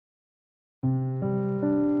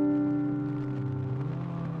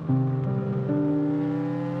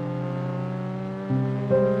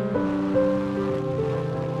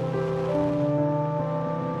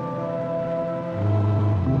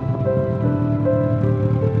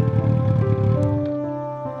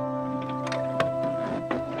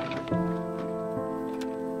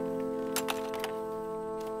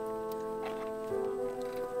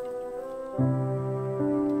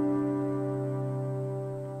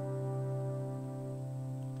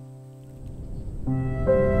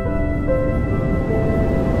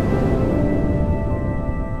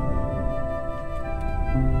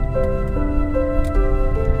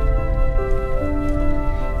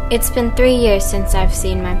It's been 3 years since I've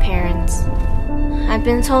seen my parents. I've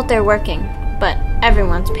been told they're working, but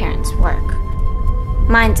everyone's parents work.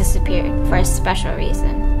 Mine disappeared for a special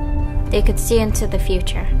reason. They could see into the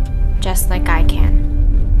future, just like I can.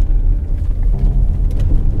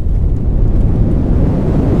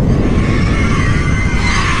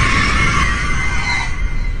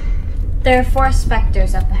 There are 4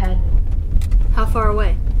 specters up ahead. How far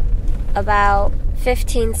away? About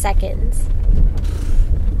 15 seconds.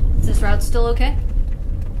 Is this route still okay?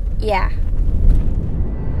 Yeah.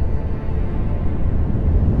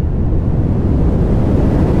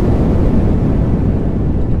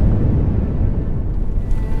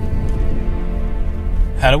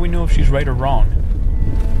 How do we know if she's right or wrong?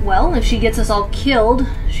 Well, if she gets us all killed,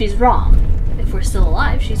 she's wrong. If we're still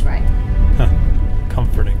alive, she's right. Huh.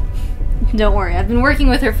 Comforting. Don't worry, I've been working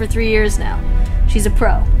with her for 3 years now. She's a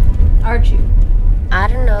pro. Aren't you? I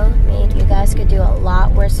don't know. I mean, you guys could do a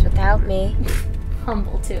lot worse without me.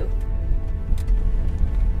 Humble, too.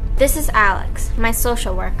 This is Alex, my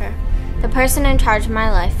social worker, the person in charge of my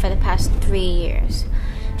life for the past 3 years.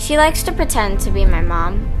 She likes to pretend to be my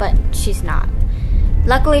mom, but she's not.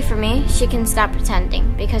 Luckily for me, she can stop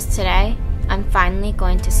pretending, because today, I'm finally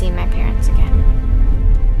going to see my parents again.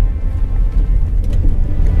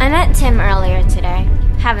 I met Tim earlier today.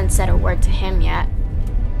 Haven't said a word to him yet.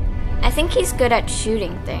 I think he's good at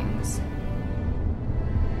shooting things.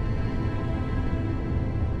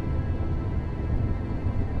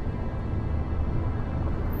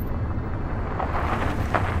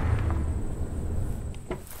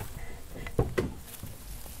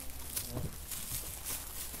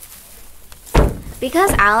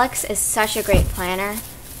 Because Alex is such a great planner,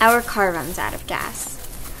 our car runs out of gas.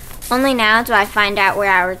 Only now do I find out where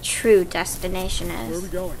our true destination is. Where are we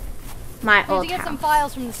going? My We old need to get house. some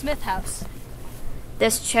files from the Smith house.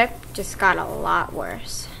 This trip just got a lot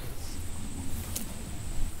worse.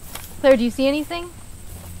 Claire, do you see anything?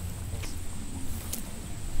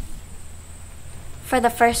 For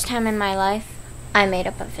the first time in my life, I made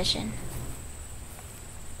up a vision.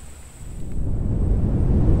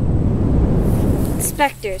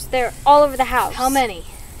 Specters, they're all over the house. How many?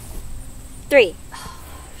 3.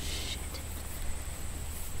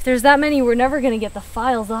 If there's that many, we're never gonna get the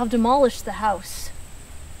files. They'll have demolished the house.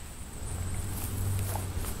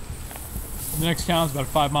 The next town's about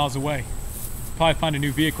 5 miles away. Probably find a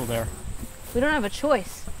new vehicle there. We don't have a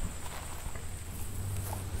choice.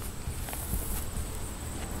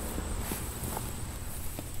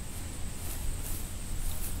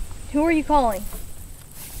 Who are you calling?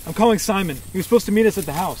 I'm calling Simon. He was supposed to meet us at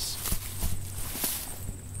the house.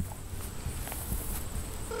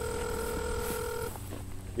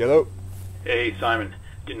 Hello? Hey, Simon.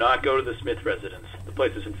 Do not go to the Smith residence. The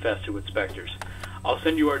place is infested with specters. I'll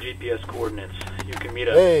send you our GPS coordinates. You can meet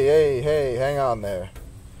us. Hey, hang on there.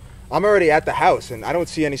 I'm already at the house, and I don't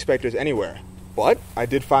see any specters anywhere. But I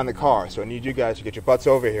did find the car, so I need you guys to get your butts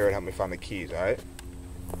over here and help me find the keys, alright?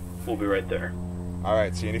 We'll be right there.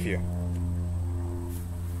 Alright, see you in a few.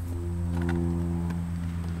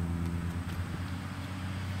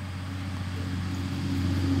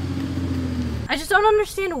 I just don't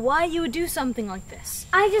understand why you would do something like this.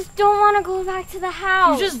 I just don't want to go back to the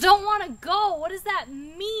house. You just don't want to go. What does that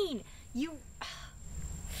mean?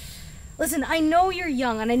 Listen, I know you're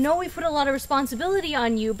young, and I know we put a lot of responsibility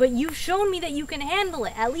on you, but you've shown me that you can handle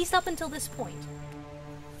it, at least up until this point.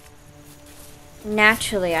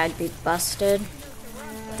 Naturally, I'd be busted.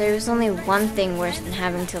 There was only one thing worse than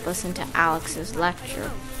having to listen to Alex's lecture.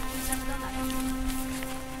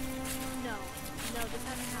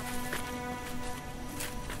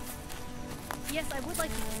 Yes, I would like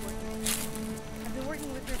to keep working. I've been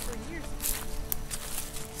working with her for years.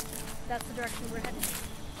 That's the direction we're headed.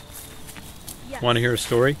 Yes. Want to hear a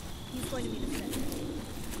story? He's going to be the same.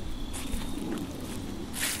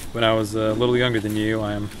 When I was a little younger than you,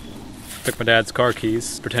 I took my dad's car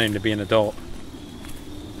keys, pretending to be an adult.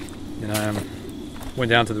 And I went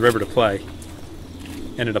down to the river to play.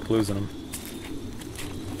 Ended up losing them.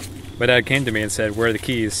 My dad came to me and said, "Where are the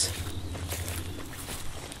keys?"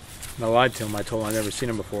 And I lied to him. I told him I'd never seen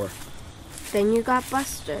him before. Then you got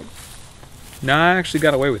busted. No, I actually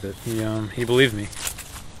got away with it. He believed me.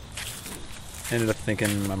 Ended up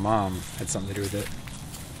thinking my mom had something to do with it.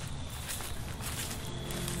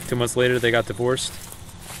 2 months later, they got divorced.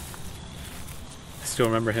 I still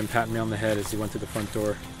remember him patting me on the head as he went through the front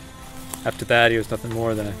door. After that, he was nothing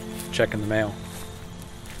more than a check in the mail.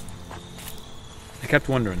 I kept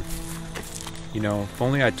wondering, if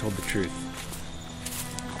only I'd told the truth,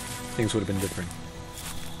 things would have been different.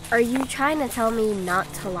 Are you trying to tell me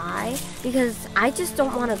not to lie? Because I just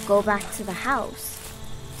don't want to go back to the house.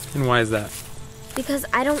 And why is that? Because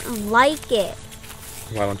I don't like it.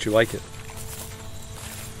 Why don't you like it?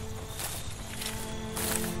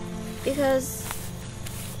 Because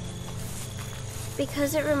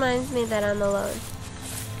it reminds me that I'm alone.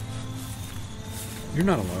 You're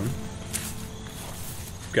not alone.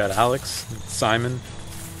 You've got Alex, Simon,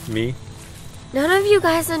 me. None of you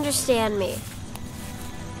guys understand me.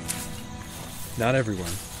 Not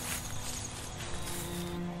everyone.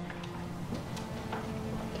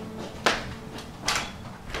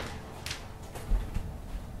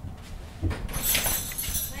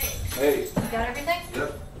 Hey. You got everything?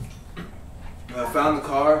 Yep. I found the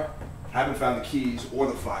car. Haven't found the keys or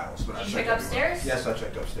the files, but I Did you checked check everywhere. upstairs? Yes, I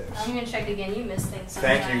checked upstairs. I'm gonna check again. You missed things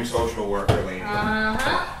sometimes. Thank you, social worker lady.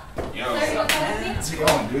 Uh-huh. Yo, Claire, you wanna come with me? how's it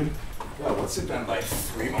going, dude? Yo, what's it been, like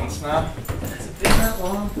 3 months now? Has it been that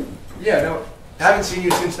long? Yeah, no, haven't seen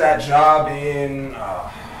you since that job in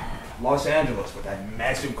Los Angeles with that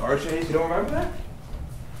massive car chase. You don't remember that?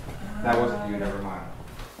 That wasn't you, never mind.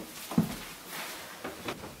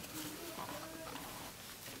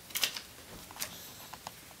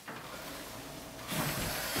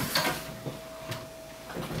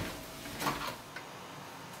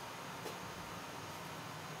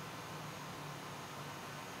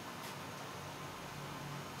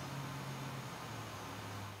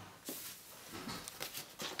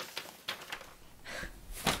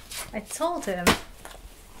 I told him.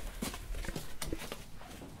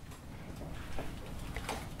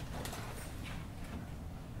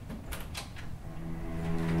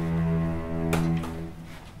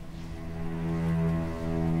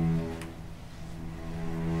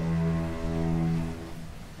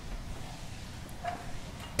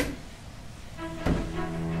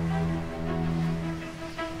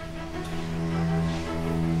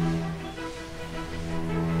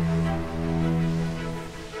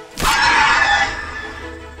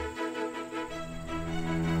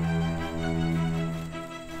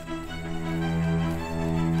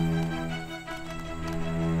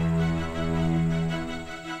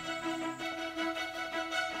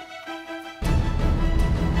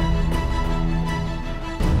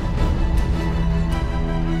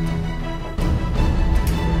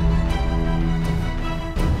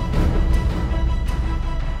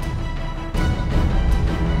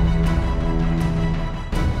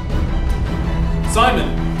 Simon!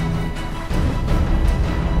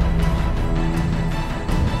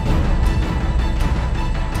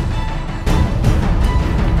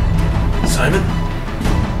 Simon?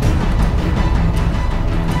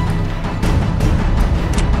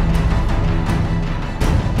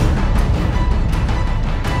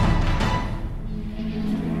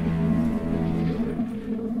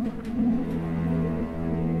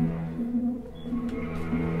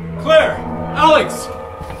 Claire! Alex!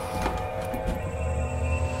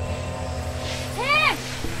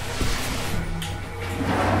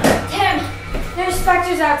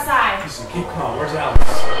 Specters outside. Listen, keep calm. Where's Alex?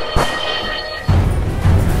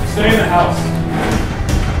 Stay in the house.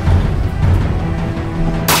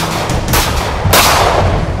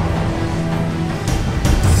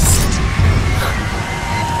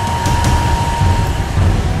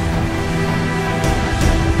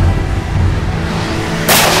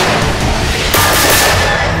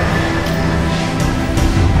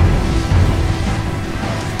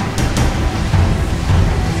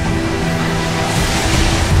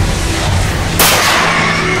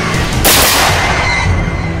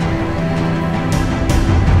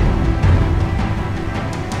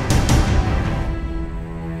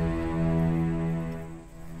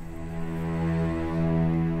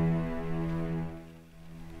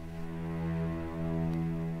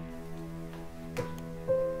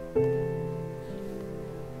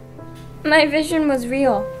 My vision was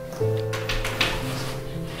real.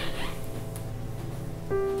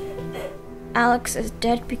 Alex is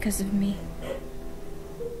dead because of me.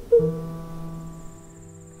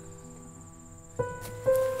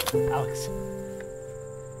 Alex.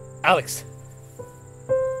 Alex.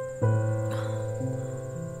 Be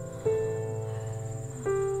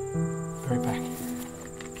right back.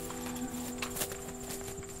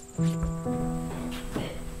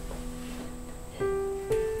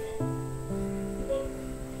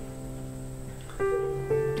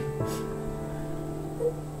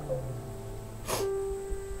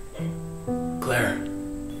 Claire.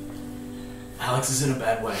 Alex is in a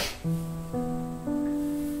bad way.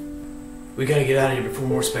 We gotta get out of here before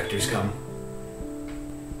more specters come.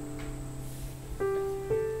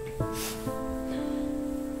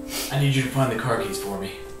 I need you to find the car keys for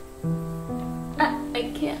me.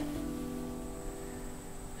 I can't.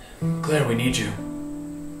 Claire, we need you.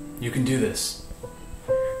 You can do this.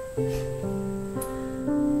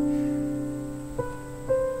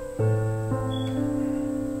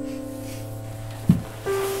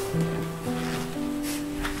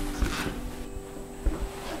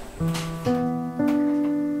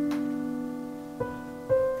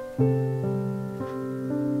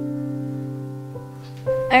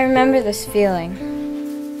 I remember this feeling,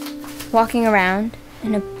 walking around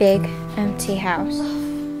in a big, empty house,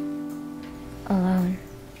 alone.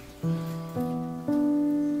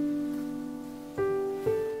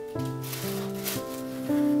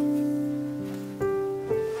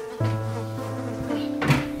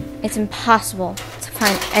 It's impossible to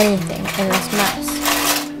find anything in this mess.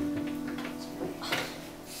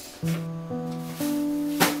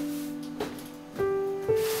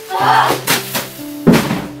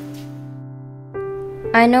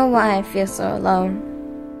 I know why I feel so alone.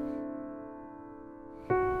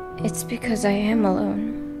 It's because I am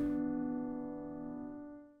alone.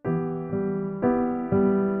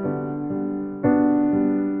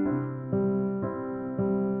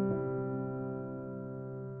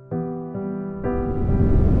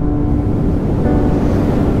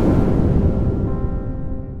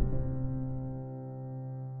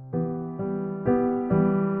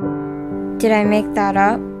 Did I make that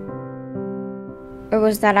up? Or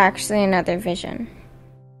was that actually another vision?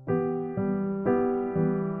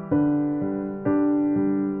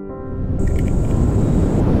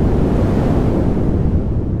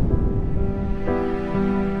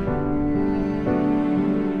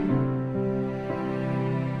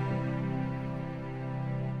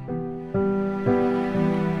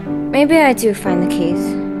 Maybe I do find the keys.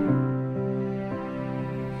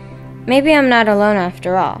 Maybe I'm not alone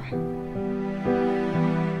after all.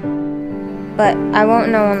 But I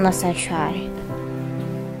won't know unless I try.